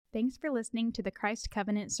Thanks for listening to the Christ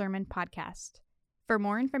Covenant Sermon Podcast. For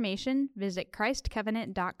more information, visit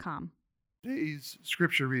christcovenant.com. Today's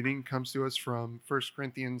scripture reading comes to us from 1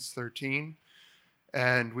 Corinthians 13,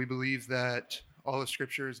 and we believe that all of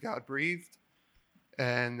Scripture is God-breathed,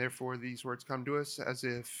 and therefore these words come to us as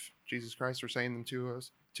if Jesus Christ were saying them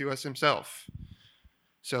to us himself.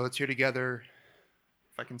 So let's hear together,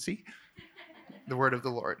 if I can see, the word of the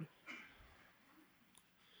Lord.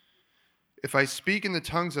 If I speak in the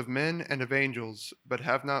tongues of men and of angels, but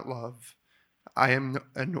have not love, I am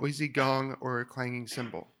a noisy gong or a clanging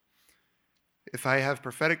cymbal. If I have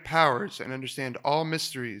prophetic powers and understand all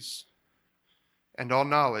mysteries and all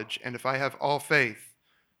knowledge, and if I have all faith,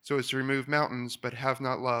 so as to remove mountains, but have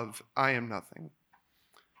not love, I am nothing.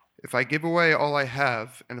 If I give away all I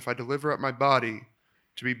have, and if I deliver up my body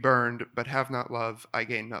to be burned, but have not love, I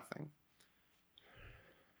gain nothing.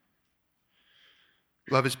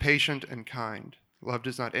 Love is patient and kind. Love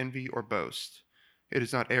does not envy or boast. It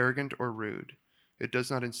is not arrogant or rude. It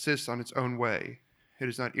does not insist on its own way. It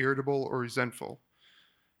is not irritable or resentful.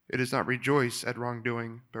 It does not rejoice at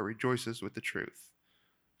wrongdoing, but rejoices with the truth.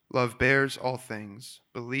 Love bears all things,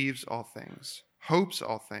 believes all things, hopes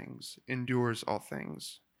all things, endures all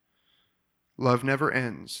things. Love never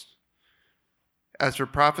ends. As for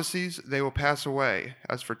prophecies, they will pass away.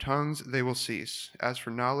 As for tongues, they will cease. As for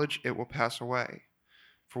knowledge, it will pass away.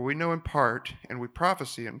 For we know in part, and we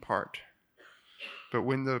prophesy in part. But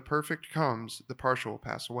when the perfect comes, the partial will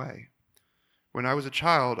pass away. When I was a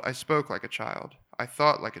child, I spoke like a child. I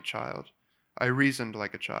thought like a child. I reasoned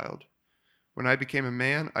like a child. When I became a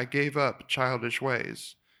man, I gave up childish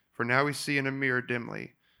ways. For now we see in a mirror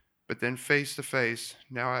dimly, but then face to face.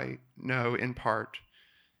 Now I know in part.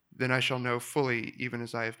 Then I shall know fully, even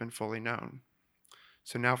as I have been fully known.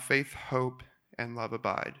 So now faith, hope, and love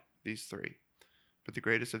abide, these three. But the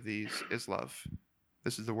greatest of these is love.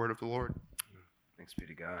 This is the word of the Lord. Thanks be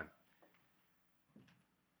to God.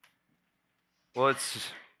 Well,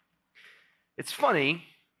 it's funny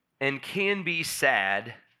and can be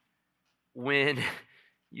sad when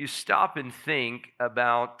you stop and think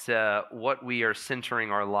about what we are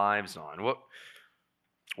centering our lives on.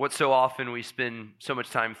 What so often we spend so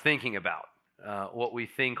much time thinking about, what we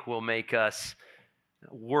think will make us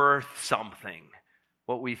worth something,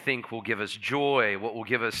 what we think will give us joy, what will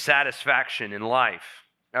give us satisfaction in life.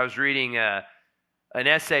 I was reading an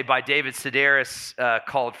essay by David Sedaris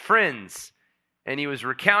called Friends, and he was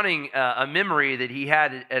recounting a memory that he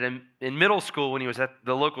had in middle school when he was at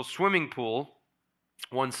the local swimming pool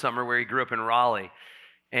one summer where he grew up in Raleigh.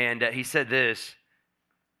 And he said this.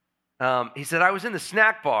 He said, I was in the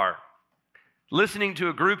snack bar listening to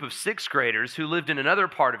a group of sixth graders who lived in another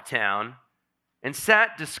part of town and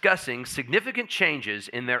sat discussing significant changes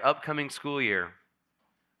in their upcoming school year.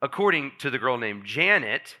 According to the girl named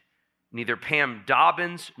Janet, neither Pam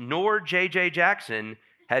Dobbins nor J.J. Jackson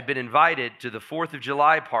had been invited to the 4th of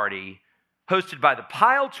July party hosted by the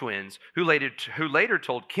Pyle twins, who later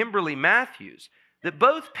told Kimberly Matthews that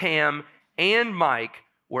both Pam and Mike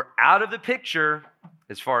were out of the picture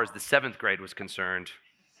as far as the 7th grade was concerned.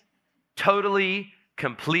 Totally,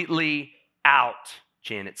 completely out,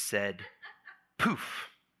 Janet said. Poof.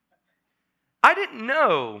 I didn't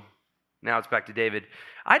know, now it's back to David,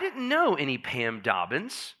 I didn't know any Pam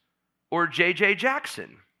Dobbins or J.J.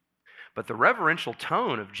 Jackson, but the reverential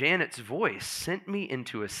tone of Janet's voice sent me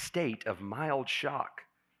into a state of mild shock.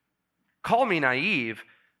 Call me naive,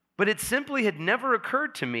 but it simply had never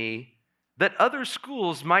occurred to me that other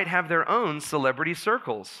schools might have their own celebrity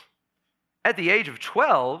circles. At the age of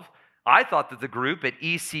 12, I thought that the group at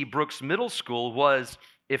E.C. Brooks Middle School was,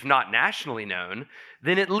 if not nationally known,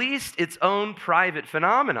 then at least its own private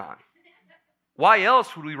phenomenon. Why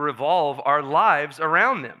else would we revolve our lives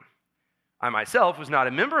around them? I myself was not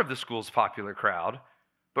a member of the school's popular crowd,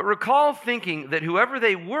 but recall thinking that whoever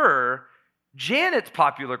they were, Janet's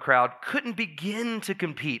popular crowd couldn't begin to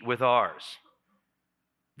compete with ours.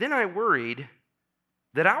 Then I worried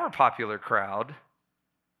that our popular crowd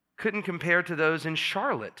couldn't compare to those in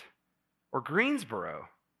Charlotte or Greensboro,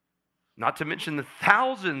 not to mention the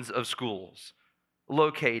thousands of schools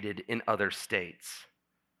located in other states.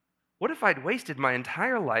 What if I'd wasted my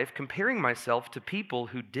entire life comparing myself to people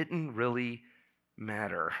who didn't really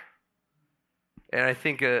matter? And I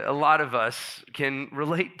think a lot of us can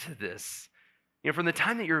relate to this. You know, from the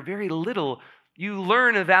time that you're very little, you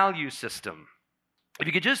learn a value system. If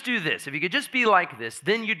you could just do this, if you could just be like this,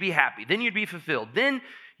 then you'd be happy, then you'd be fulfilled, then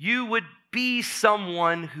you would be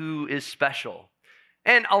someone who is special.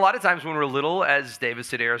 And a lot of times when we're little, as David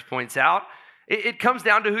Sedaris points out, it comes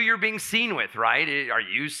down to who you're being seen with, right? Are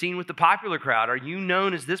you seen with the popular crowd? Are you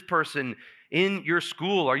known as this person in your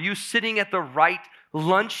school? Are you sitting at the right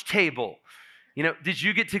lunch table? Did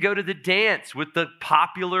you get to go to the dance with the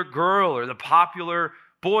popular girl or the popular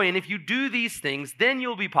boy? And if you do these things, then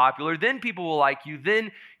you'll be popular, then people will like you,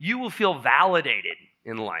 then you will feel validated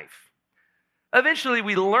in life. Eventually,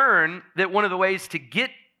 we learn that one of the ways to get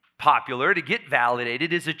popular, to get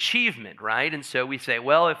validated, is achievement, right? And so we say,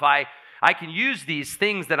 well, if I can use these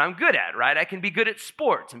things that I'm good at, right? I can be good at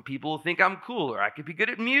sports, and people will think I'm cool, or I could be good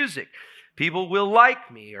at music. People will like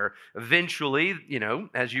me, or eventually,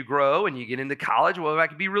 as you grow and you get into college, well, I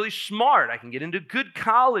can be really smart. I can get into good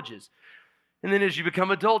colleges. And then as you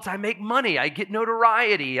become adults, I make money. I get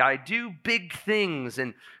notoriety. I do big things,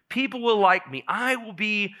 and people will like me. I will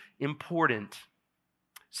be important.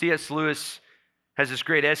 C.S. Lewis has this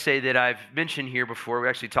great essay that I've mentioned here before. We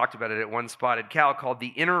actually talked about it at One Spotted Cow, called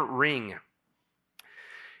The Inner Ring.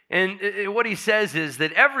 And what he says is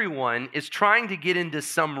that everyone is trying to get into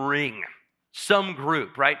some ring, some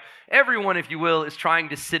group, right? Everyone, if you will, is trying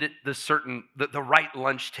to sit at the right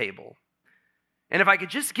lunch table. And if I could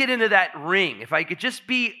just get into that ring, if I could just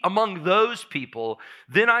be among those people,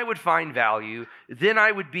 then I would find value, then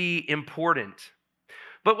I would be important.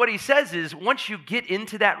 But what he says is, once you get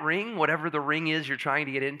into that ring, whatever the ring is you're trying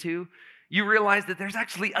to get into, you realize that there's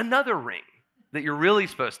actually another ring that you're really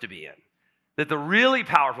supposed to be in, that the really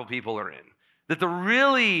powerful people are in, that the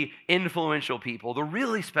really influential people, the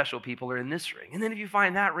really special people are in this ring. And then if you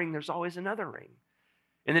find that ring, there's always another ring.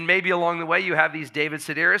 And then maybe along the way, you have these David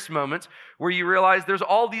Sedaris moments where you realize there's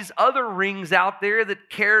all these other rings out there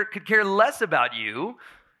that could care less about you,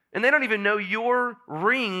 and they don't even know your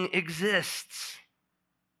ring exists.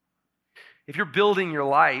 If you're building your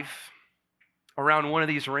life around one of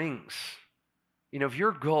these rings, if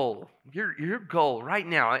your goal right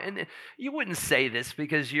now, and you wouldn't say this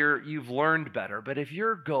because you've learned better, but if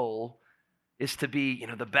your goal is to be,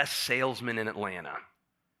 the best salesman in Atlanta,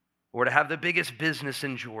 or to have the biggest business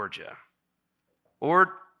in Georgia,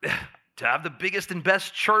 or to have the biggest and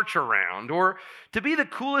best church around, or to be the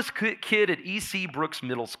coolest kid at E.C. Brooks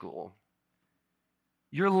Middle School,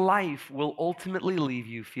 your life will ultimately leave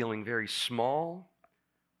you feeling very small,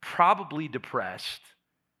 probably depressed,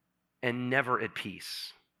 and never at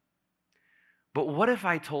peace. But what if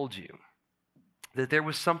I told you that there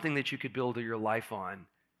was something that you could build your life on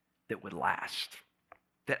that would last,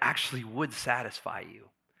 that actually would satisfy you?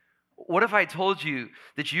 What if I told you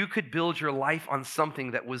that you could build your life on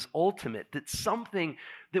something that was ultimate, that's something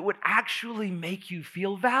that would actually make you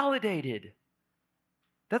feel validated?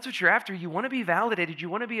 That's what you're after. You want to be validated. You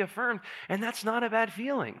want to be affirmed. And that's not a bad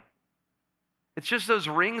feeling. It's just those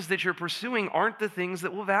rings that you're pursuing aren't the things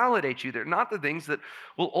that will validate you. They're not the things that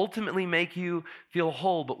will ultimately make you feel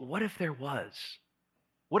whole. But what if there was?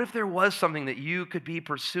 What if there was something that you could be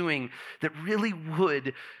pursuing that really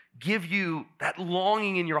would give you that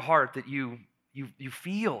longing in your heart that you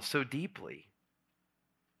feel so deeply?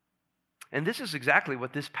 And this is exactly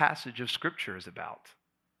what this passage of Scripture is about.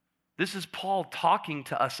 This is Paul talking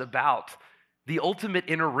to us about the ultimate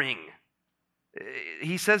inner ring.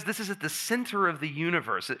 He says this is at the center of the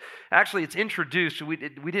universe. Actually, it's introduced. We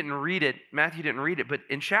didn't read it. Matthew didn't read it. But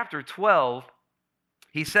in chapter 12,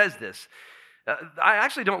 he says this. I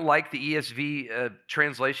actually don't like the ESV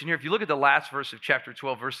translation here. If you look at the last verse of chapter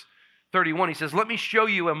 12, verse 31, he says, "Let me show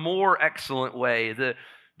you a more excellent way."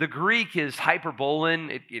 The Greek is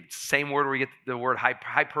hyperbolin. It's the same word where we get the word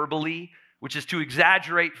hyperbole, which is to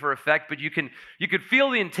exaggerate for effect, but you could feel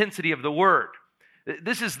the intensity of the word.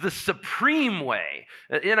 This is the supreme way.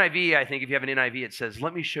 NIV, I think, if you have an NIV, it says,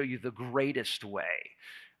 "Let me show you the greatest way."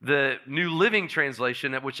 The New Living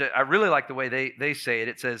Translation, which I really like the way they say it,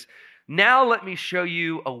 it says, "Now let me show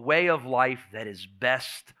you a way of life that is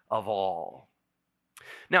best of all."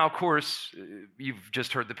 Now, of course, you've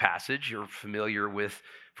just heard the passage. You're familiar with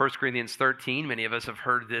 1 Corinthians 13. Many of us have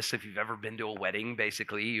heard this. If you've ever been to a wedding,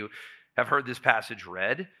 basically, you have heard this passage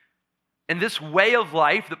read. And this way of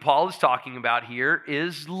life that Paul is talking about here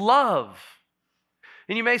is love.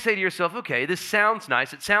 And you may say to yourself, okay, this sounds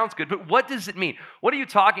nice, it sounds good, but what does it mean? What are you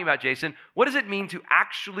talking about, Jason? What does it mean to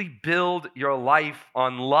actually build your life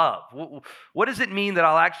on love? What does it mean that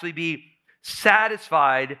I'll actually be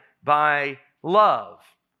satisfied by love?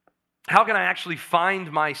 How can I actually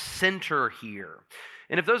find my center here?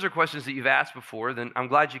 And if those are questions that you've asked before, then I'm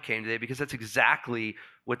glad you came today, because that's exactly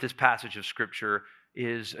what this passage of Scripture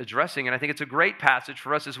is addressing. And I think it's a great passage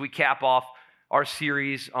for us as we cap off our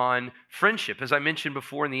series on friendship. As I mentioned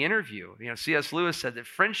before in the interview, C.S. Lewis said that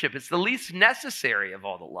friendship is the least necessary of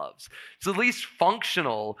all the loves. It's the least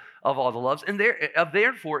functional of all the loves, and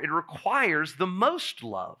therefore it requires the most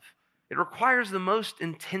love. It requires the most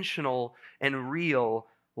intentional and real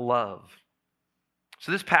love.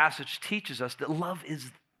 So this passage teaches us that love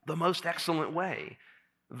is the most excellent way.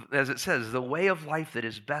 As it says, the way of life that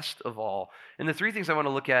is best of all. And the three things I want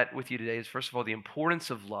to look at with you today is, first of all, the importance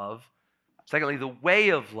of love. Secondly, the way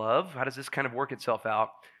of love. How does this kind of work itself out?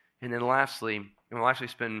 And then lastly, and we'll actually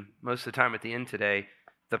spend most of the time at the end today,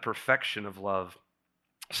 the perfection of love.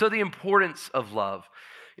 So the importance of love.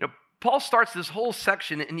 Paul starts this whole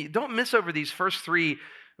section, and you don't miss over these first three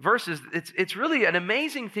verses. It's really an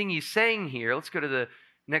amazing thing he's saying here. Let's go to the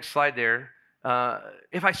next slide there.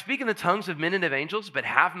 If I speak in the tongues of men and of angels, but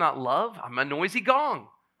have not love, I'm a noisy gong.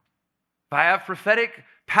 If I have prophetic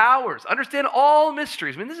powers, understand all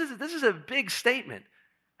mysteries. I mean, this is a big statement.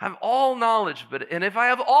 I have all knowledge, and if I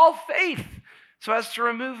have all faith, so as to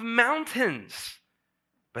remove mountains,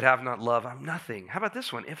 but have not love, I'm nothing. How about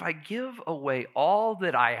this one? If I give away all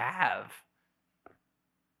that I have,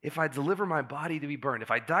 if I deliver my body to be burned,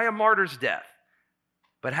 if I die a martyr's death,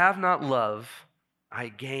 but have not love, I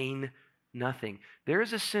gain nothing. There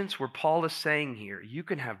is a sense where Paul is saying here, you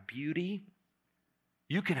can have beauty,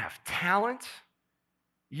 you can have talent,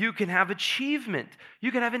 you can have achievement, you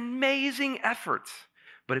can have amazing efforts,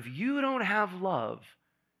 but if you don't have love,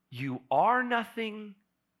 you are nothing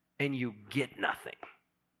and you get nothing.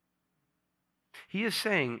 He is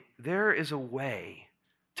saying there is a way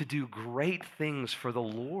to do great things for the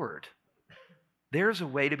Lord. There's a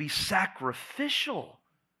way to be sacrificial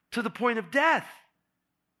to the point of death.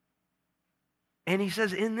 And he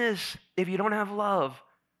says in this, if you don't have love,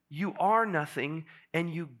 you are nothing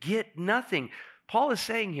and you get nothing. Paul is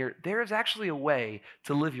saying here, there is actually a way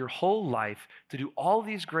to live your whole life, to do all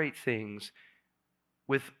these great things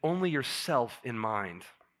with only yourself in mind.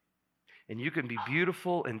 And you can be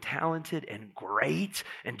beautiful and talented and great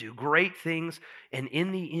and do great things, and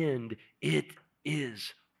in the end, it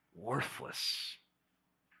is worthless.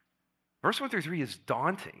 Verse 1 through 3 is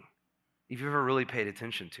daunting if you've ever really paid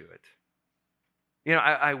attention to it.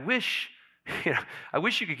 I wish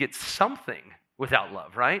you could get something without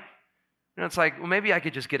love, right? It's like, well, maybe I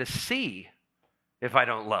could just get a C if I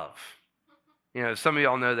don't love. Some of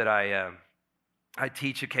y'all know that I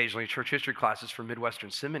teach occasionally church history classes for Midwestern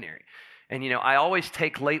Seminary. And, I always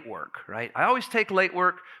take late work, right? I always take late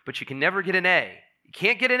work, but you can never get an A. You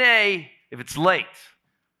can't get an A if it's late.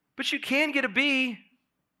 But you can get a B.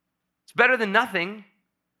 It's better than nothing.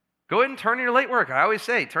 Go ahead and turn in your late work. I always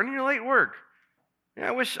say, turn in your late work.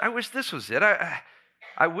 I wish this was it.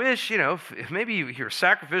 I wish, if maybe you're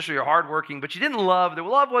sacrificial, you're hardworking, but you didn't love, the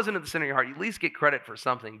love wasn't at the center of your heart, you at least get credit for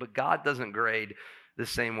something. But God doesn't grade the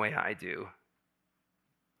same way I do.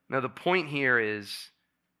 Now, the point here is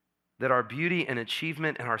that our beauty and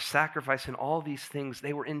achievement and our sacrifice and all these things,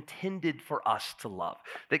 they were intended for us to love.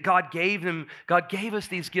 That God gave us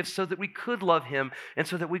these gifts so that we could love Him and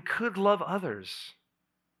so that we could love others.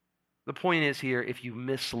 The point is here, if you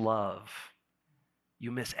miss love, you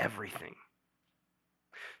miss everything.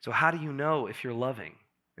 So how do you know if you're loving?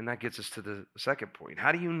 And that gets us to the second point.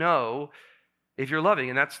 How do you know if you're loving?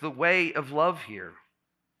 And that's the way of love here.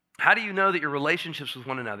 How do you know that your relationships with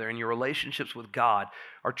one another and your relationships with God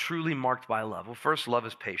are truly marked by love? Well, first, love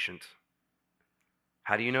is patient.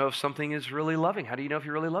 How do you know if something is really loving? How do you know if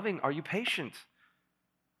you're really loving? Are you patient?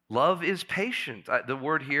 Love is patient. The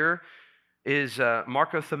word here is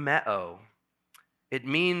markothemeo. It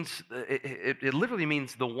means, it literally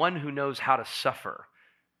means the one who knows how to suffer.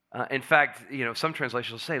 In fact, some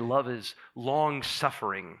translations will say love is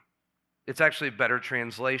long-suffering. It's actually a better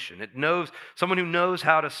translation. It knows, someone who knows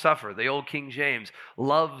how to suffer. The old King James,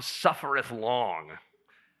 love suffereth long.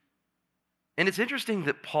 And it's interesting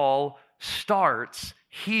that Paul starts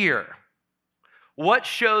here. What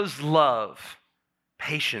shows love?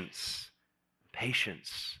 Patience.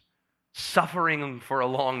 Patience. Suffering for a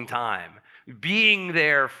long time. Being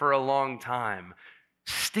there for a long time.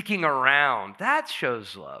 Sticking around. That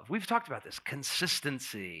shows love. We've talked about this.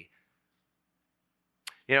 Consistency.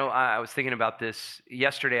 I was thinking about this.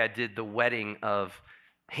 Yesterday I did the wedding of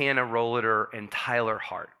Hannah Rolliter and Tyler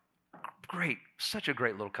Hart. Great. Such a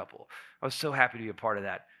great little couple. I was so happy to be a part of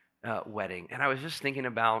that wedding. And I was just thinking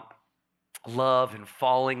about love and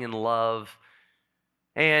falling in love.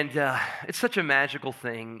 And it's such a magical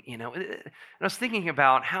thing, And I was thinking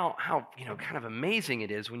about how kind of amazing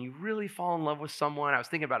it is when you really fall in love with someone. I was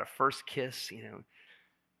thinking about a first kiss,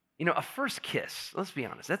 a first kiss. Let's be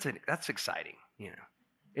honest, that's exciting,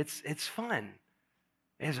 It's fun.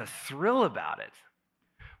 There's a thrill about it.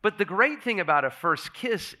 But the great thing about a first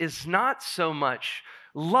kiss is not so much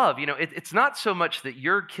love. It's not so much that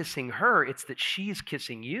you're kissing her, it's that she's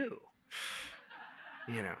kissing you.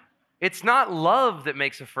 It's not love that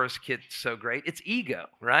makes a first kiss so great, it's ego,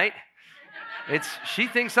 right? She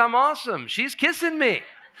thinks I'm awesome. She's kissing me.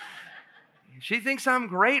 She thinks I'm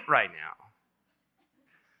great right now.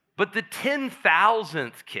 But the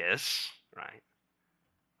 10,000th kiss, right?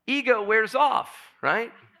 Ego wears off,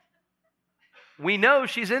 right? We know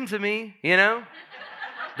she's into me,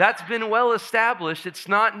 That's been well established. It's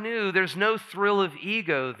not new. There's no thrill of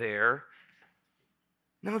ego there.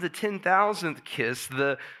 No, the 10,000th kiss,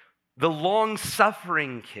 the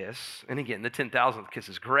long-suffering kiss, and again, the 10,000th kiss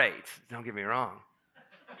is great. Don't get me wrong.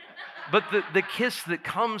 But the kiss that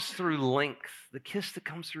comes through length, the kiss that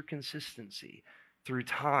comes through consistency, through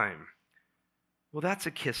time, well, that's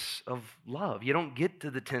a kiss of love. You don't get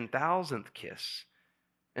to the 10,000th kiss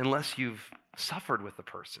unless you've suffered with the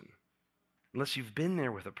person, unless you've been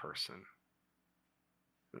there with a person.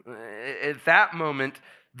 At that moment,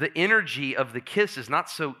 the energy of the kiss is not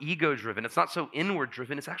so ego-driven. It's not so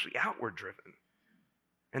inward-driven. It's actually outward-driven.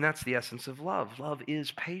 And that's the essence of love. Love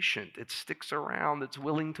is patient. It sticks around. It's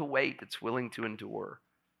willing to wait. It's willing to endure.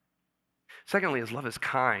 Secondly, is love is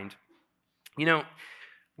kind.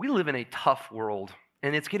 We live in a tough world,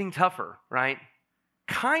 and it's getting tougher, right?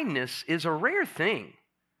 Kindness is a rare thing.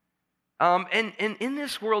 And in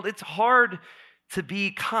this world, it's hard to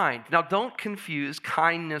be kind. Now, don't confuse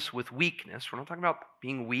kindness with weakness. We're not talking about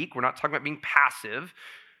being weak. We're not talking about being passive.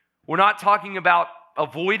 We're not talking about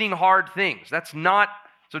avoiding hard things. That's not,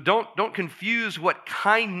 so don't confuse what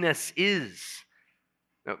kindness is.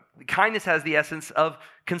 No, kindness has the essence of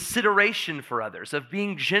consideration for others, of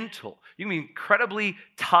being gentle. You can be incredibly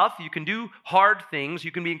tough. You can do hard things.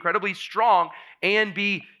 You can be incredibly strong and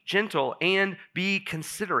be gentle and be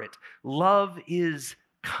considerate. Love is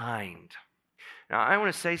kind. Now, I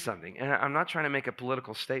want to say something, and I'm not trying to make a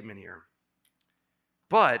political statement here,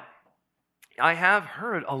 but I have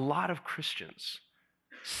heard a lot of Christians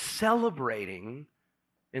celebrating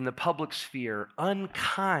in the public sphere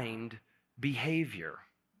unkind behavior,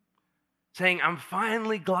 saying, I'm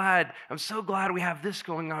so glad we have this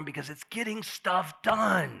going on because it's getting stuff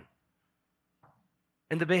done.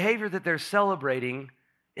 And the behavior that they're celebrating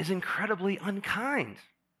is incredibly unkind,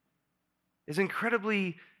 is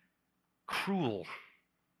incredibly cruel.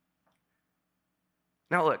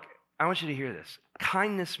 Now look, I want you to hear this.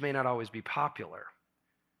 Kindness may not always be popular.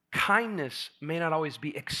 Kindness may not always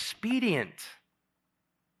be expedient.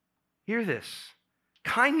 Hear this.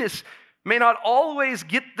 Kindness may not always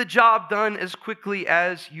get the job done as quickly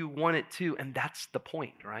as you want it to, and that's the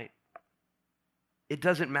point, right? It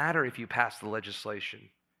doesn't matter if you pass the legislation.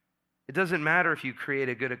 It doesn't matter if you create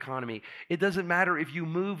a good economy. It doesn't matter if you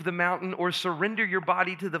move the mountain or surrender your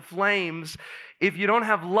body to the flames. If you don't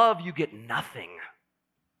have love, you get nothing.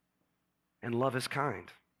 And love is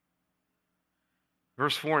kind.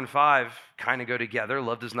 Verse 4 and 5 kind of go together.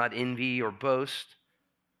 Love does not envy or boast.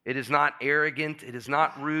 It is not arrogant. It is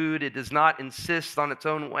not rude. It does not insist on its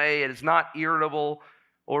own way. It is not irritable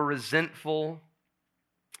or resentful.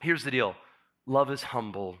 Here's the deal. Love is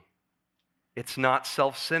humble. It's not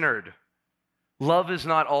self-centered. Love is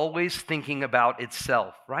not always thinking about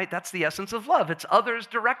itself, right? That's the essence of love. It's others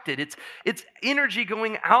directed. It's energy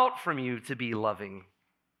going out from you to be loving.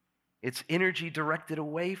 It's energy directed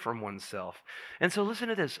away from oneself. And so listen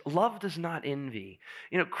to this. Love does not envy.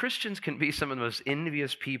 Christians can be some of the most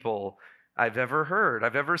envious people I've ever heard,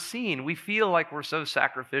 I've ever seen. We feel like we're so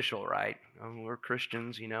sacrificial, right? We're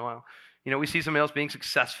Christians, we see somebody else being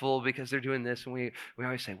successful because they're doing this, and we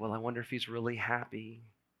always say, well, I wonder if he's really happy.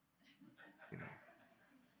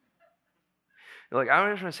 Like, I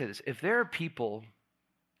just want to say this. If there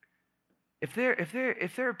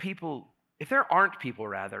aren't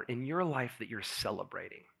people in your life that you're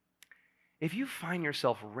celebrating, if you find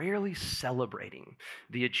yourself rarely celebrating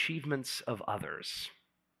the achievements of others,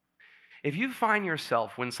 if you find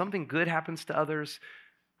yourself, when something good happens to others,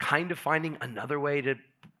 kind of finding another way to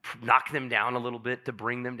knock them down a little bit, to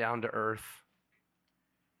bring them down to earth,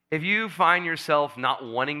 if you find yourself not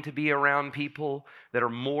wanting to be around people that are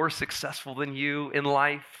more successful than you in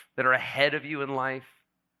life, that are ahead of you in life,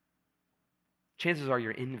 chances are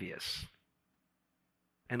you're envious.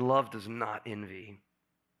 And love does not envy.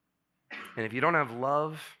 And if you don't have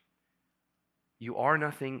love, you are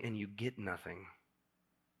nothing and you get nothing.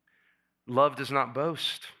 Love does not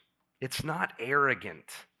boast. It's not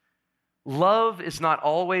arrogant. Love is not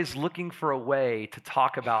always looking for a way to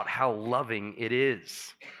talk about how loving it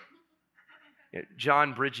is.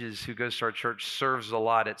 John Bridges, who goes to our church, serves a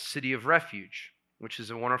lot at City of Refuge, which is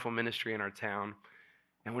a wonderful ministry in our town.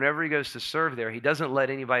 And whenever he goes to serve there, he doesn't let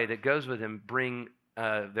anybody that goes with him bring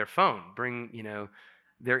their phone, bring,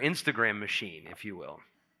 their Instagram machine, if you will.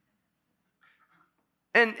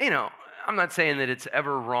 And, I'm not saying that it's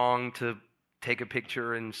ever wrong to take a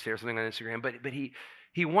picture and share something on Instagram, but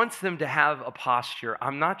he wants them to have a posture.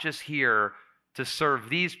 I'm not just here to serve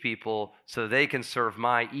these people so they can serve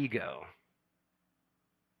my ego.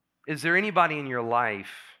 Is there anybody in your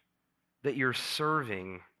life that you're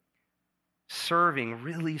serving,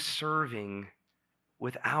 really serving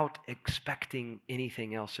without expecting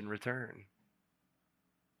anything else in return?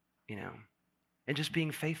 And just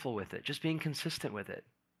being faithful with it, just being consistent with it.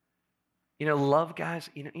 Love, guys,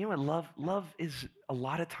 you know what? Love is a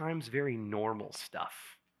lot of times very normal stuff.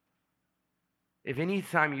 If any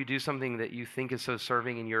time you do something that you think is so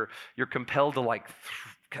serving and you're compelled to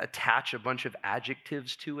attach a bunch of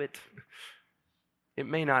adjectives to it, it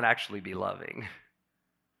may not actually be loving.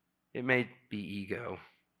 It may be ego.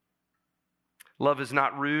 Love is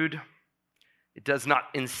not rude. It does not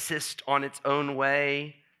insist on its own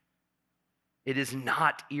way. It is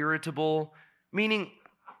not irritable, meaning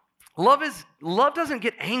love doesn't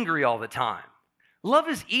get angry all the time. Love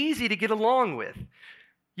is easy to get along with.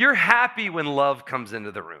 You're happy when love comes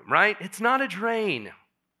into the room, right? It's not a drain.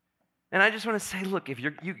 And I just want to say, look, if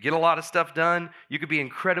you get a lot of stuff done, you could be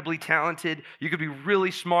incredibly talented, you could be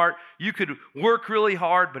really smart, you could work really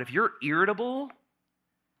hard, but if you're irritable,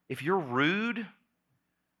 if you're rude,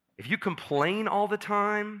 if you complain all the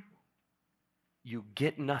time, you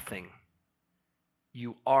get nothing.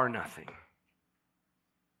 You are nothing.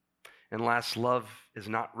 And last, love is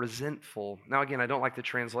not resentful. Now, again, I don't like the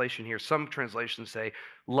translation here. Some translations say,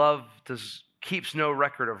 love keeps no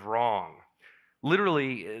record of wrong.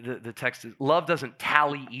 Literally, the text is, love doesn't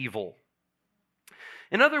tally evil.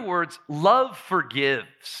 In other words, love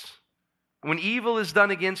forgives. When evil is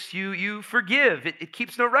done against you, you forgive. It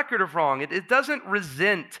keeps no record of wrong. It doesn't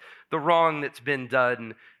resent the wrong that's been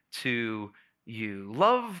done to you.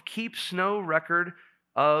 Love keeps no record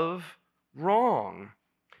of wrong.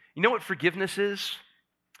 You know what forgiveness is?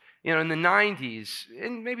 In the 90s,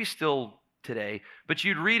 and maybe still today, but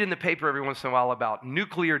you'd read in the paper every once in a while about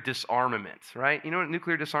nuclear disarmament, right? You know what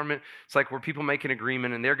nuclear disarmament? It's like where people make an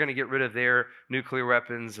agreement and they're going to get rid of their nuclear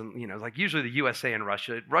weapons, and like usually the USA and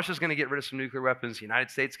Russia. Russia's going to get rid of some nuclear weapons. The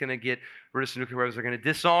United States is going to get rid of some nuclear weapons. They're going to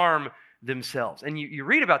disarm themselves. And you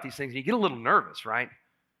read about these things and you get a little nervous, right?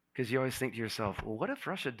 Because you always think to yourself, well, what if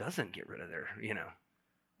Russia doesn't get rid of their,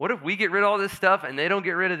 what if we get rid of all this stuff and they don't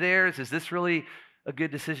get rid of theirs? Is this really a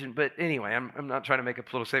good decision? But anyway, I'm not trying to make a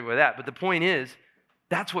political statement with that. But the point is,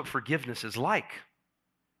 that's what forgiveness is like.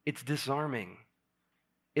 It's disarming.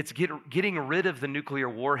 It's getting rid of the nuclear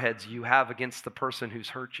warheads you have against the person who's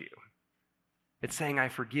hurt you. It's saying, I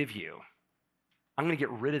forgive you. I'm going to get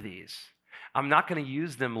rid of these. I'm not going to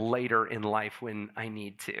use them later in life when I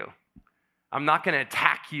need to. I'm not going to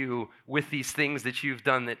attack you with these things that you've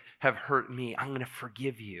done that have hurt me. I'm going to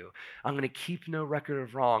forgive you. I'm going to keep no record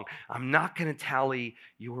of wrong. I'm not going to tally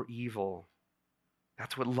your evil.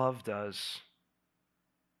 That's what love does.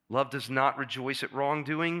 Love does not rejoice at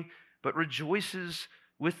wrongdoing, but rejoices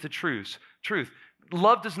with the truth.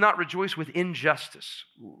 Love does not rejoice with injustice.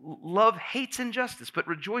 Love hates injustice, but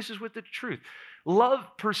rejoices with the truth. Love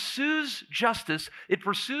pursues justice. It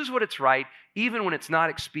pursues what it's right, even when it's not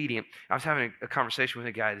expedient. I was having a conversation with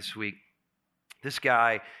a guy this week. This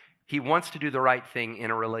guy, he wants to do the right thing in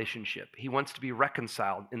a relationship. He wants to be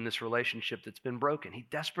reconciled in this relationship that's been broken. He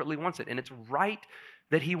desperately wants it, and it's right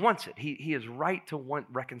that he wants it. He is right to want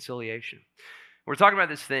reconciliation. We're talking about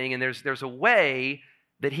this thing, and there's a way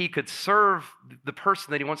that he could serve the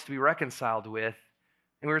person that he wants to be reconciled with.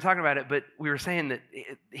 And we were talking about it, but we were saying that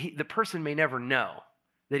the person may never know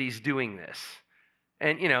that he's doing this.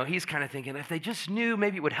 And, he's kind of thinking, if they just knew,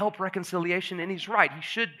 maybe it would help reconciliation. And he's right.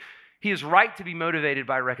 He is right to be motivated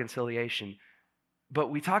by reconciliation.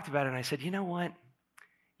 But we talked about it, and I said, you know what?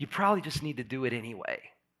 You probably just need to do it anyway,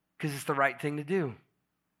 because it's the right thing to do.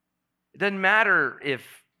 It doesn't matter if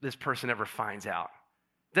this person ever finds out.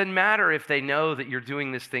 Doesn't matter if they know that you're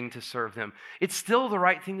doing this thing to serve them. It's still the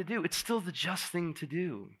right thing to do. It's still the just thing to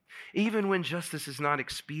do. Even when justice is not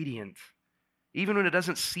expedient, even when it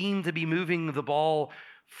doesn't seem to be moving the ball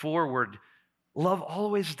forward, love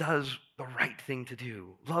always does the right thing to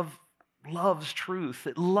do. Love loves truth.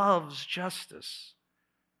 It loves justice.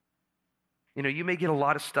 You may get a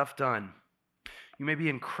lot of stuff done. You may be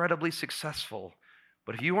incredibly successful,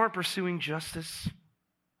 but if you aren't pursuing justice,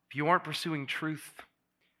 if you aren't pursuing truth,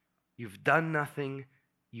 you've done nothing.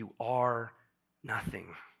 You are nothing.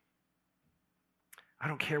 I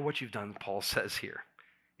don't care what you've done, Paul says here.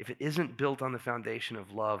 If it isn't built on the foundation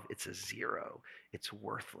of love, it's a zero. It's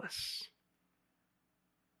worthless.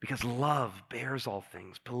 Because love bears all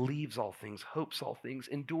things, believes all things, hopes all things,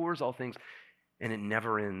 endures all things, and it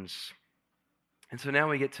never ends. And so now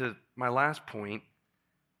we get to my last point.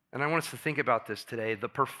 And I want us to think about this today, the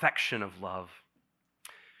perfection of love.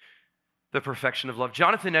 The perfection of love.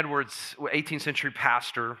 Jonathan Edwards, 18th century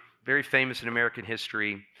pastor, very famous in American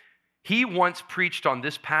history, he once preached on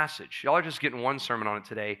this passage. Y'all are just getting one sermon on it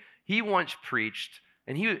today. He once preached,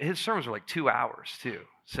 and his sermons were like 2 hours too.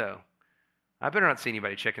 So I better not see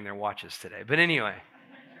anybody checking their watches today. But anyway,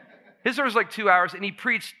 his sermon was like 2 hours, and he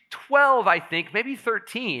preached 12, I think, maybe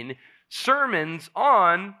 13 sermons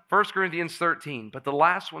on 1 Corinthians 13. But the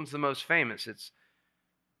last one's the most famous. It's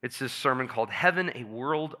this sermon called Heaven, a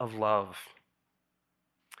World of Love.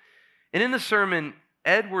 And in the sermon,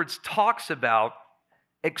 Edwards talks about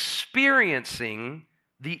experiencing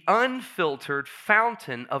the unfiltered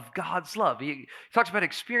fountain of God's love. He talks about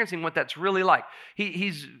experiencing what that's really like.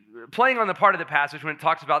 He's playing on the part of the passage when it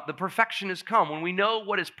talks about the perfection has come, when we know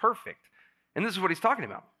what is perfect. And this is what he's talking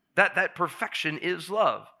about. That perfection is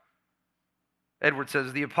love. Edwards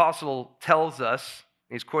says, the apostle tells us,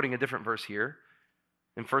 he's quoting a different verse here,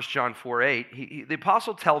 in 1 John 4:8, the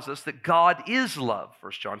apostle tells us that God is love,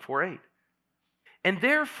 1 John 4:8. And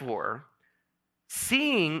therefore,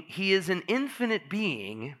 seeing he is an infinite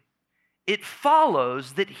being, it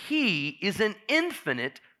follows that he is an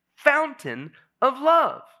infinite fountain of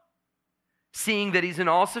love. Seeing that he's an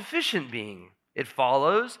all-sufficient being, it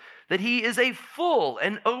follows that he is a full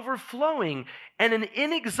and overflowing and an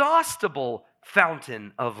inexhaustible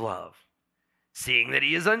fountain of love. Seeing that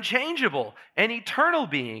he is unchangeable and eternal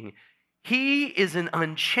being, he is an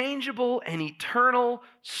unchangeable and eternal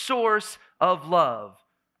source of love.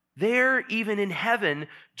 There, even in heaven,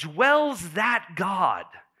 dwells that God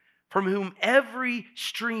from whom every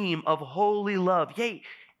stream of holy love, yea,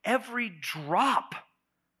 every drop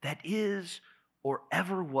that is or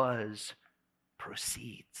ever was,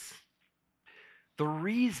 proceeds. The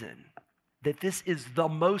reason that this is the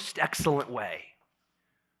most excellent way,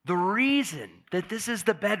 the reason that this is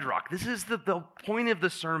the bedrock, this is the point of the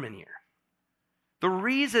sermon here, the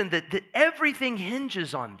reason that everything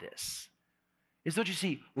hinges on this is, don't you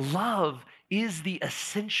see, love is the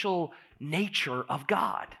essential nature of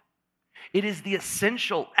God. It is the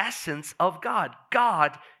essential essence of God.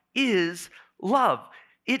 God is love.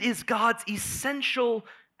 It is God's essential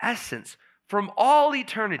essence. From all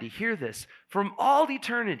eternity, hear this, from all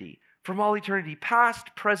eternity,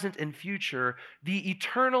 past, present, and future, the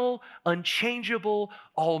eternal, unchangeable,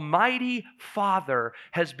 almighty Father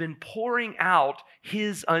has been pouring out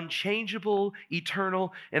his unchangeable,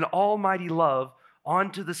 eternal, and almighty love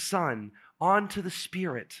onto the Son, onto the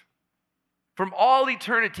Spirit. From all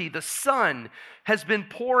eternity, the Son has been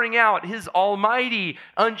pouring out his almighty,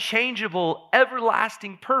 unchangeable,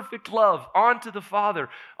 everlasting, perfect love onto the Father,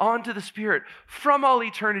 onto the Spirit. From all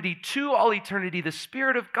eternity to all eternity, the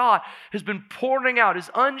Spirit of God has been pouring out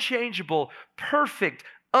his unchangeable, perfect,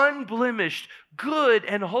 unblemished, good,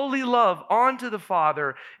 and holy love onto the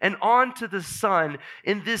Father and onto the Son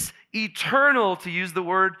in this eternal, to use the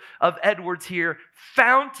word of Edwards here,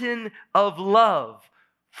 fountain of love,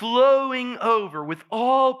 flowing over with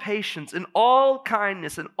all patience and all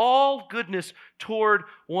kindness and all goodness toward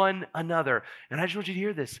one another. And I just want you to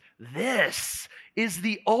hear this. This is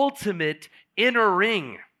the ultimate inner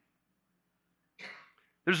ring.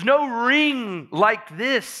 There's no ring like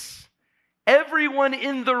this. Everyone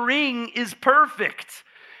in the ring is perfect.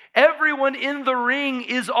 Everyone in the ring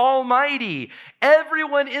is almighty.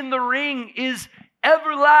 Everyone in the ring is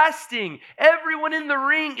everlasting. Everyone in the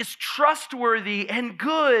ring is trustworthy and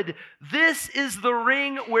good. This is the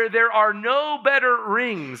ring where there are no better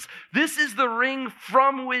rings. This is the ring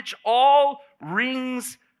from which all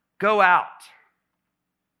rings go out.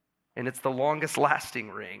 And it's the longest lasting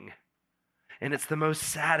ring. And it's the most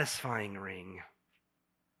satisfying ring.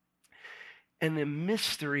 And the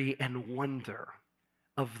mystery and wonder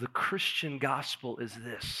of the Christian gospel is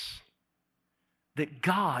this: that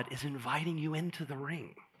God is inviting you into the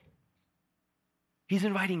ring. He's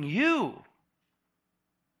inviting you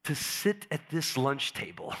to sit at this lunch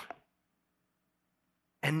table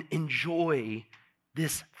and enjoy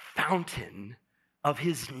this fountain of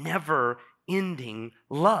his never-ending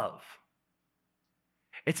love.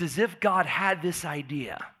 It's as if God had this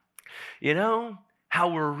idea. You know how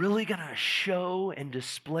we're really going to show and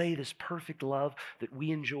display this perfect love that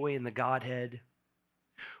we enjoy in the Godhead?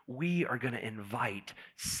 We are going to invite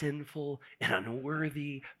sinful and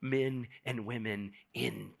unworthy men and women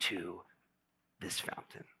into this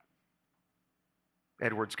fountain.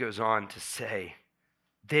 Edwards goes on to say,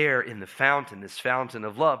 there in the fountain, this fountain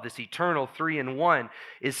of love, this eternal 3-in-1,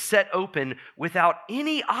 is set open without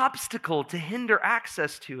any obstacle to hinder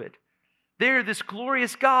access to it. There, this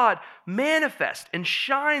glorious God manifests and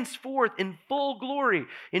shines forth in full glory,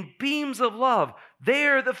 in beams of love.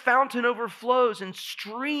 There, the fountain overflows in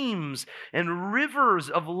streams and rivers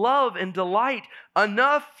of love and delight,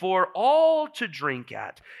 enough for all to drink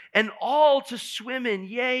at and all to swim in,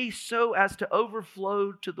 yea, so as to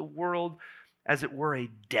overflow to the world as it were a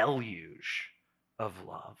deluge of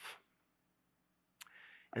love.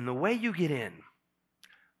 And the way you get in,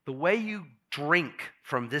 the way you drink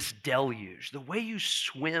from this deluge, the way you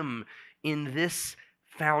swim in this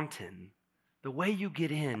fountain, the way you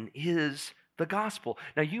get in is the gospel.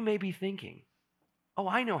 Now, you may be thinking, oh,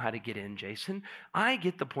 I know how to get in, Jason. I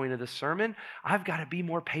get the point of the sermon. I've got to be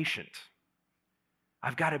more patient.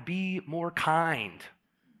 I've got to be more kind.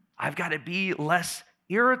 I've got to be less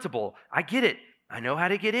irritable. I get it. I know how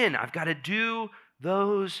to get in. I've got to do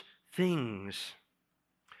those things.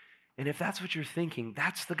 And if that's what you're thinking,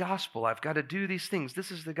 that's the gospel. I've got to do these things. This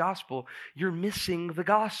is the gospel. You're missing the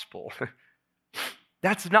gospel.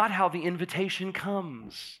 That's not how the invitation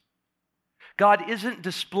comes. God isn't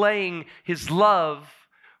displaying his love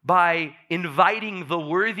by inviting the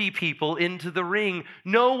worthy people into the ring.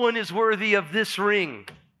 No one is worthy of this ring.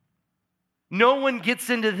 No one gets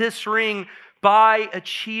into this ring by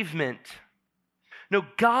achievement. No,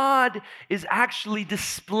 God is actually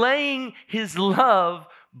displaying his love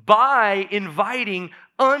by inviting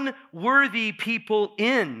unworthy people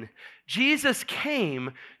in. Jesus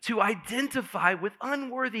came to identify with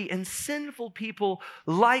unworthy and sinful people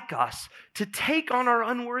like us, to take on our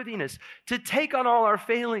unworthiness, to take on all our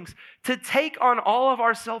failings, to take on all of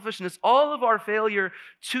our selfishness, all of our failure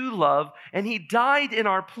to love, and he died in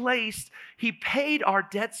our place. He paid our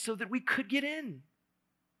debts so that we could get in.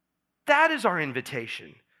 That is our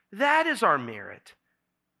invitation. That is our merit.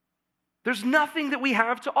 There's nothing that we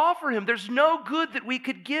have to offer him. There's no good that we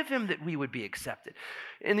could give him that we would be accepted.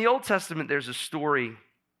 In the Old Testament, there's a story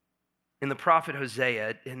in the prophet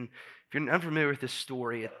Hosea. And if you're unfamiliar with this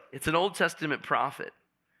story, it's an Old Testament prophet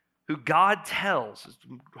who God tells,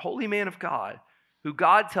 a holy man of God, who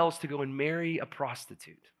God tells to go and marry a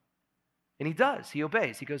prostitute. And he does. He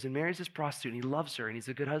obeys. He goes and marries this prostitute, and he loves her, and he's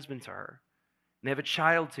a good husband to her. And they have a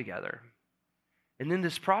child together. And then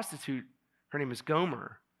this prostitute, her name is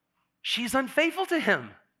Gomer, she's unfaithful to him.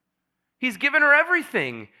 He's given her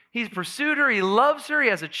everything. He's pursued her. He loves her. He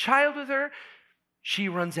has a child with her. She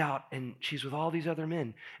runs out and she's with all these other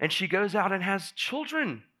men. And she goes out and has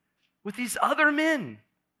children with these other men.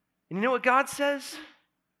 And you know what God says?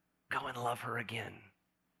 Go and love her again.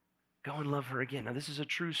 Go and love her again. Now, this is a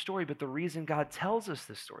true story, but the reason God tells us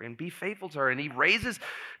this story, and be faithful to her, and he raises,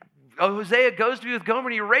 Hosea goes to be with Gomer,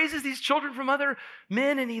 and he raises these children from other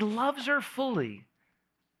men, and he loves her fully.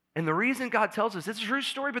 And the reason God tells us, it's a true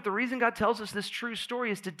story, but the reason God tells us this true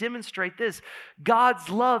story is to demonstrate this. God's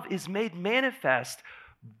love is made manifest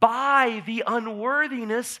by the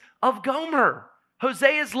unworthiness of Gomer.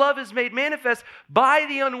 Hosea's love is made manifest by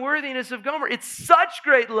the unworthiness of Gomer. It's such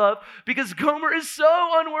great love because Gomer is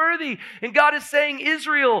so unworthy. And God is saying,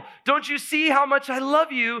 Israel, don't you see how much I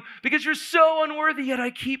love you? Because you're so unworthy, yet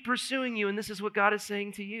I keep pursuing you. And this is what God is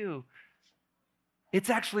saying to you.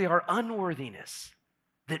 It's actually our unworthiness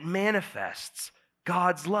that manifests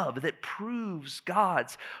God's love, that proves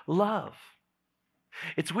God's love.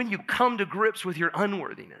 It's when you come to grips with your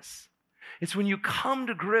unworthiness. It's when you come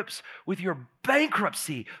to grips with your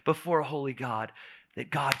bankruptcy before a holy God that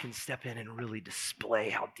God can step in and really display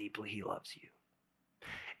how deeply he loves you.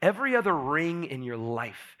 Every other ring in your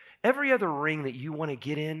life, every other ring that you want to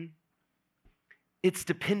get in, it's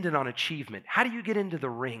dependent on achievement. How do you get into the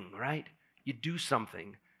ring, right? You do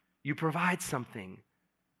something. You provide something.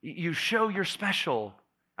 You show you're special.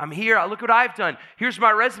 I'm here. Look what I've done. Here's my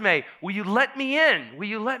resume. Will you let me in? Will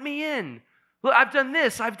you let me in? Look, I've done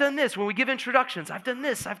this. I've done this. When we give introductions, I've done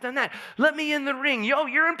this. I've done that. Let me in the ring. Yo,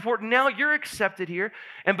 you're important now. You're accepted here.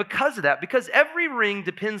 And because of that, because every ring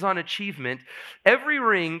depends on achievement, every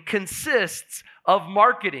ring consists of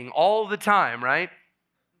marketing all the time, right?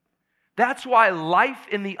 That's why life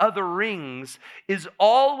in the other rings is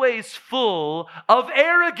always full of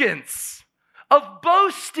arrogance, of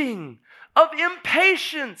boasting, of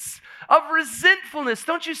impatience, of resentfulness.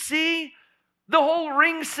 Don't you see? The whole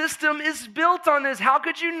ring system is built on this. How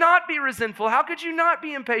could you not be resentful? How could you not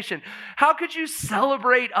be impatient? How could you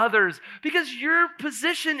celebrate others? Because your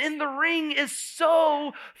position in the ring is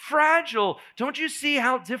so fragile. Don't you see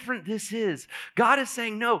how different this is? God is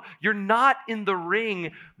saying, no, you're not in the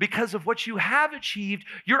ring because of what you have achieved.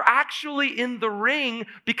 You're actually in the ring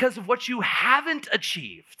because of what you haven't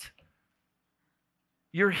achieved.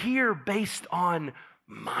 You're here based on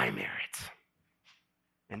my merit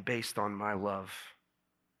and based on my love.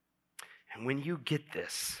 And when you get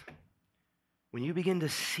this, when you begin to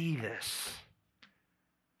see this,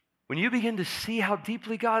 when you begin to see how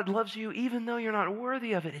deeply God loves you, even though you're not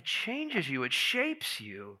worthy of it, it changes you, it shapes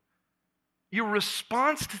you. Your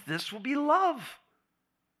response to this will be love.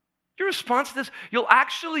 Your response to this, you'll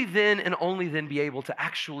actually then and only then be able to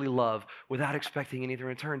actually love without expecting anything in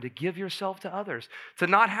return, to give yourself to others, to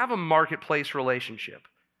not have a marketplace relationship,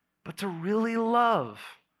 but to really love,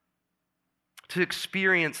 to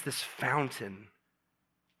experience this fountain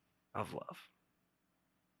of love.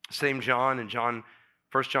 Same John in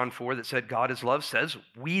 1 John 4 that said God is love says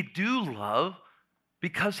we do love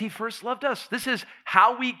because he first loved us. This is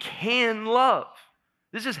how we can love.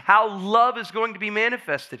 This is how love is going to be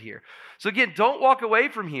manifested here. So again, don't walk away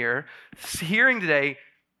from here hearing today,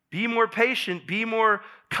 be more patient, be more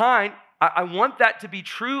kind. I want that to be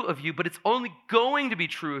true of you, but it's only going to be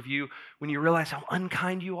true of you when you realize how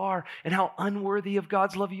unkind you are and how unworthy of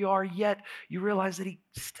God's love you are, yet you realize that he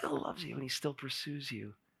still loves you and he still pursues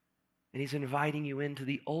you. And he's inviting you into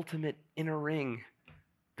the ultimate inner ring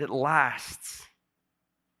that lasts.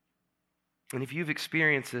 And if you've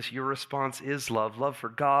experienced this, your response is love. Love for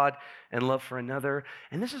God and love for another.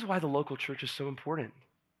 And this is why the local church is so important.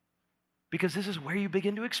 Because this is where you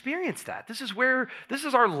begin to experience that. This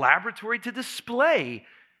is our laboratory to display.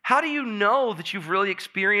 How do you know that you've really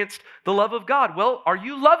experienced the love of God? Well, are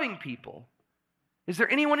you loving people? Is there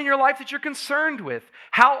anyone in your life that you're concerned with?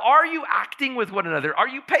 How are you acting with one another? Are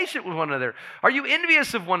you patient with one another? Are you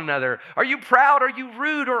envious of one another? Are you proud? Are you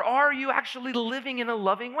rude? Or are you actually living in a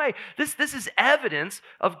loving way? This is evidence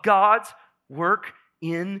of God's work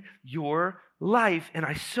in your life. And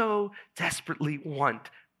I so desperately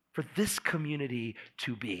want for this community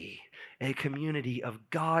to be a community of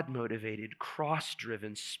God-motivated,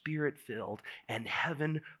 cross-driven, spirit-filled, and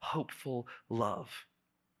heaven-hopeful love.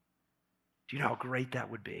 Do you know how great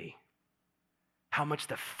that would be? How much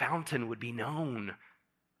the fountain would be known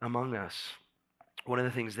among us. One of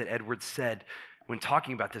the things that Edwards said when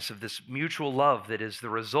talking about this, of this mutual love that is the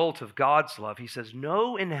result of God's love, he says,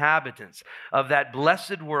 no inhabitants of that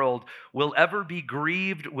blessed world will ever be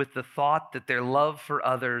grieved with the thought that their love for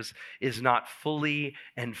others is not fully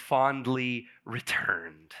and fondly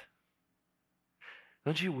returned.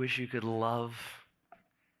 Don't you wish you could love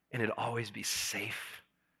and it'd always be safe?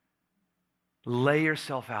 Lay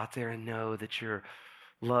yourself out there and know that your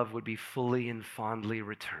love would be fully and fondly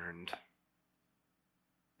returned.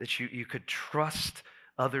 That you could trust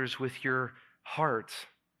others with your heart.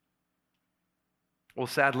 Well,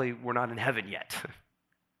 sadly, we're not in heaven yet.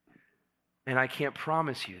 And I can't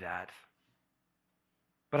promise you that.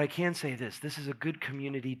 But I can say this is a good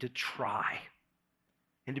community to try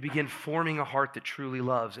and to begin forming a heart that truly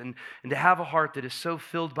loves, and to have a heart that is so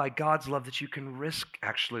filled by God's love that you can risk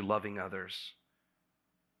actually loving others.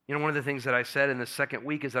 You know, one of the things that I said in the second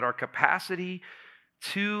week is that our capacity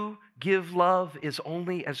to give love is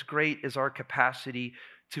only as great as our capacity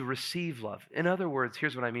to receive love. In other words,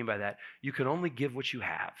 here's what I mean by that. You can only give what you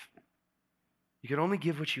have. You can only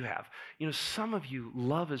give what you have. You know, some of you,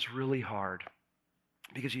 love is really hard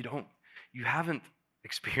because you haven't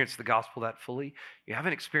experienced the gospel that fully. You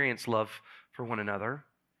haven't experienced love for one another.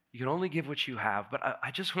 You can only give what you have. But I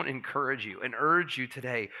just want to encourage you and urge you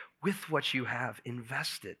today, with what you have,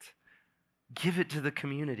 invest it. Give it to the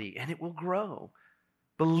community and it will grow.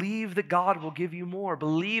 Believe that God will give you more.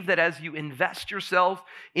 Believe that as you invest yourself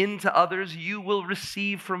into others, you will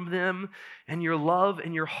receive from them, and your love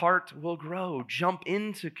and your heart will grow. Jump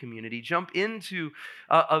into community. Jump into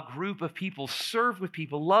a group of people. Serve with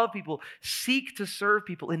people. Love people. Seek to serve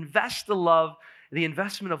people. Invest the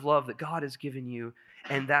investment of love that God has given you,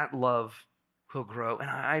 and that love will grow.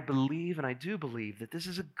 And I believe, and I do believe, that this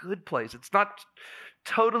is a good place. It's not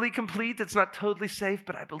totally complete, it's not totally safe,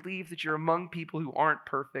 but I believe that you're among people who aren't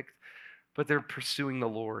perfect, but they're pursuing the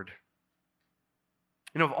Lord.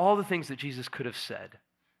 You know, of all the things that Jesus could have said,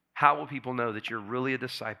 how will people know that you're really a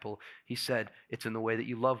disciple? He said, it's in the way that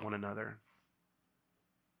you love one another.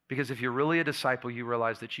 Because if you're really a disciple, you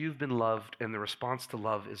realize that you've been loved, and the response to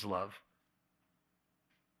love is love.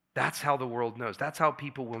 That's how the world knows. That's how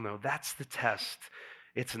people will know. That's the test.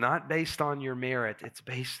 It's not based on your merit. It's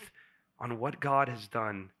based on what God has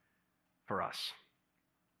done for us.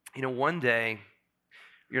 You know, one day,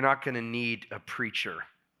 you're not going to need a preacher.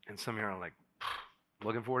 And some of you are like,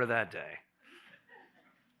 looking forward to that day.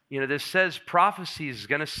 You know, this says prophecy is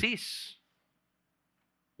going to cease.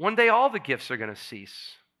 One day, all the gifts are going to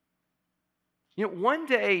cease. You know, one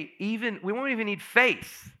day, we won't even need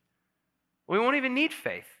faith. We won't even need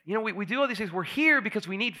faith. You know, we do all these things. We're here because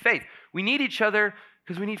we need faith. We need each other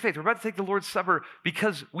because we need faith. We're about to take the Lord's Supper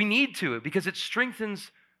because we need to, because it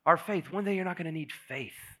strengthens Our faith, one day you're not going to need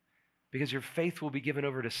faith because your faith will be given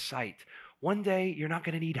over to sight. One day you're not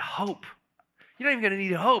going to need hope. You're not even going to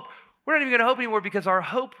need hope. We're not even going to hope anymore because our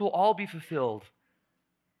hope will all be fulfilled.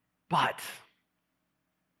 But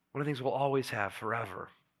one of the things we'll always have forever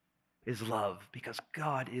is love, because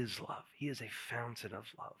God is love. He is a fountain of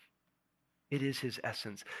love. It is his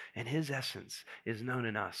essence, and his essence is known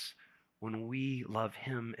in us when we love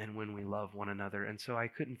him and when we love one another. And so I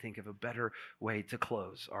couldn't think of a better way to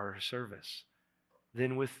close our service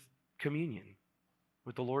than with communion,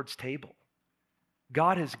 with the Lord's table.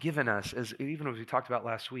 God has given us, even as we talked about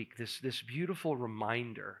last week, this beautiful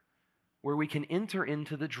reminder where we can enter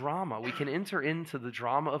into the drama. We can enter into the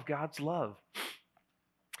drama of God's love.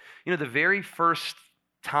 You know, the very first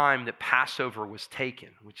time that Passover was taken,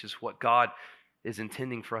 which is what God is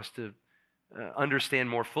intending for us to understand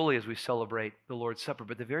more fully as we celebrate the Lord's Supper,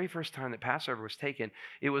 but the very first time that Passover was taken,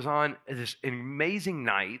 it was on this amazing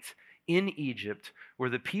night in Egypt where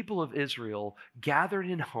the people of Israel gathered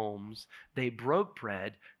in homes, they broke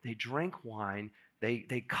bread, they drank wine,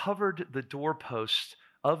 they covered the doorposts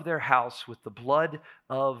of their house with the blood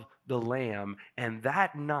of the lamb, and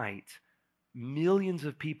that night, millions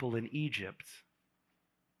of people in Egypt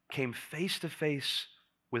came face to face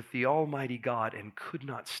with the Almighty God and could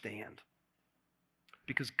not stand.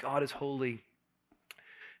 Because God is holy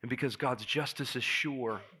and because God's justice is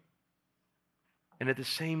sure. And at the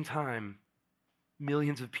same time,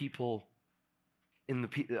 millions of people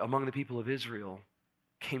among the people of Israel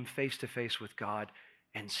came face to face with God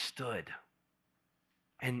and stood.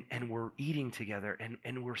 And were eating together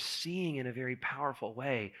and we're seeing in a very powerful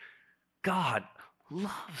way, God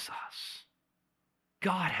loves us.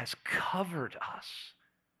 God has covered us.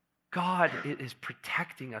 God is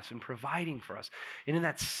protecting us and providing for us. And in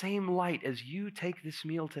that same light, as you take this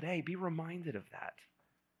meal today, be reminded of that.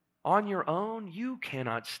 On your own, you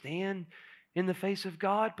cannot stand in the face of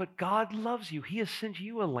God, but God loves you. He has sent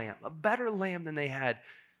you a lamb, a better lamb than they had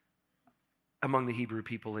among the Hebrew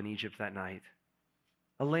people in Egypt that night.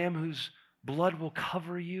 A lamb whose blood will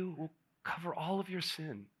cover you, will cover all of your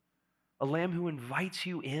sin. A lamb who invites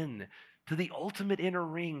you in to the ultimate inner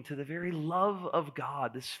ring, to the very love of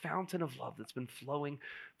God, this fountain of love that's been flowing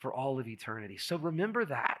for all of eternity. So remember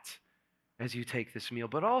that as you take this meal,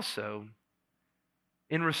 but also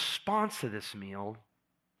in response to this meal,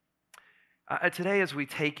 today as we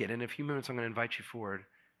take it, in a few minutes I'm going to invite you forward,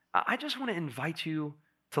 I just want to invite you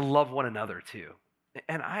to love one another too.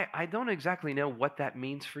 And I don't exactly know what that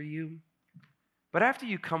means for you, but after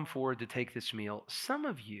you come forward to take this meal, some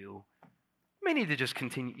of you may need to just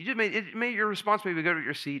continue. Your response may be go to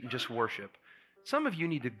your seat and just worship. Some of you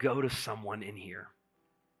need to go to someone in here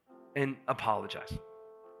and apologize.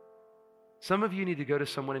 Some of you need to go to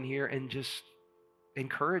someone in here and just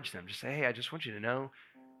encourage them. Just say, hey, I just want you to know,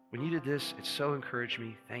 when you did this, it so encouraged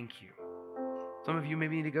me. Thank you. Some of you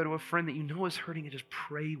maybe need to go to a friend that you know is hurting and just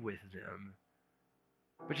pray with them.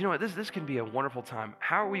 But you know what? This can be a wonderful time.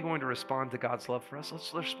 How are we going to respond to God's love for us?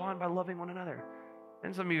 Let's respond by loving one another.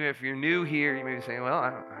 And some of you, if you're new here, you may be saying, well,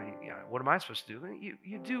 what am I supposed to do?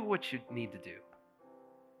 You do what you need to do.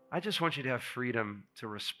 I just want you to have freedom to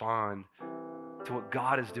respond to what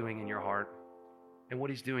God is doing in your heart and what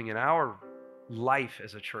he's doing in our life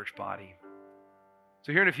as a church body.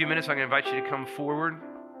 So here in a few minutes, I'm going to invite you to come forward.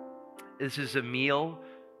 This is a meal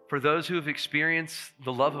for those who have experienced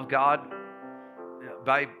the love of God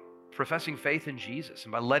by professing faith in Jesus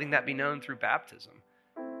and by letting that be known through baptism.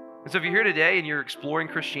 And so if you're here today and you're exploring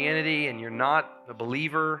Christianity and you're not a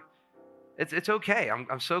believer, it's okay.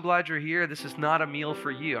 I'm so glad you're here. This is not a meal for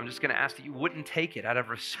you. I'm just going to ask that you wouldn't take it out of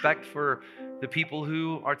respect for the people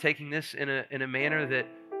who are taking this in a manner that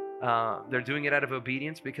they're doing it out of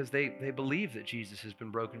obedience because they believe that Jesus has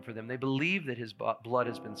been broken for them. They believe that his blood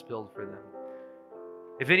has been spilled for them.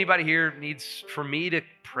 If anybody here needs for me to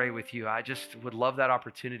pray with you, I just would love that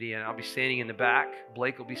opportunity. And I'll be standing in the back.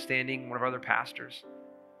 Blake will be standing, one of our other pastors.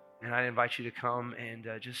 And I invite you to come and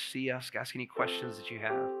just see us, ask any questions that you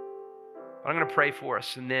have. But I'm going to pray for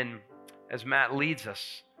us. And then as Matt leads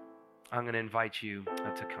us, I'm going to invite you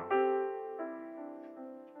to come.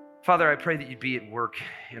 Father, I pray that you'd be at work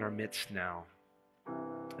in our midst now.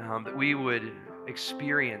 That we would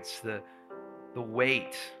experience the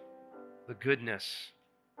weight, the goodness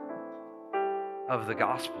of the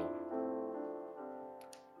gospel.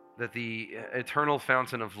 That the eternal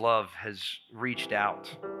fountain of love has reached out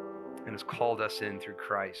and has called us in through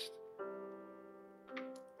Christ.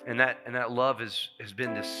 And that love has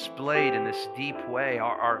been displayed in this deep way.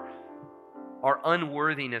 Our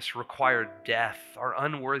unworthiness required death. Our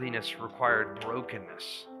unworthiness required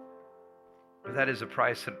brokenness. But that is a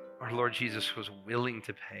price that our Lord Jesus was willing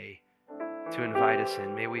to pay to invite us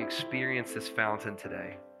in. May we experience this fountain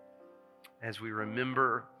today as we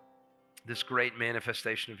remember this great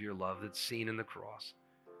manifestation of your love that's seen in the cross.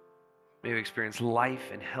 May we experience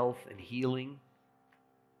life and health and healing.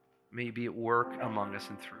 May you be at work among us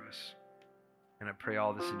and through us. And I pray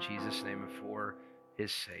all this in Jesus' name and for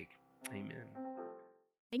his sake. Amen.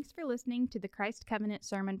 Thanks for listening to the Christ Covenant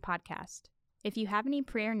Sermon Podcast. If you have any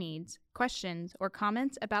prayer needs, questions, or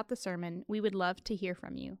comments about the sermon, we would love to hear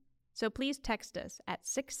from you. So please text us at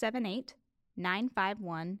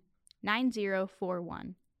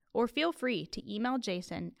 678-951-9041, or feel free to email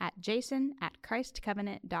Jason at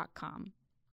jason@christcovenant.com.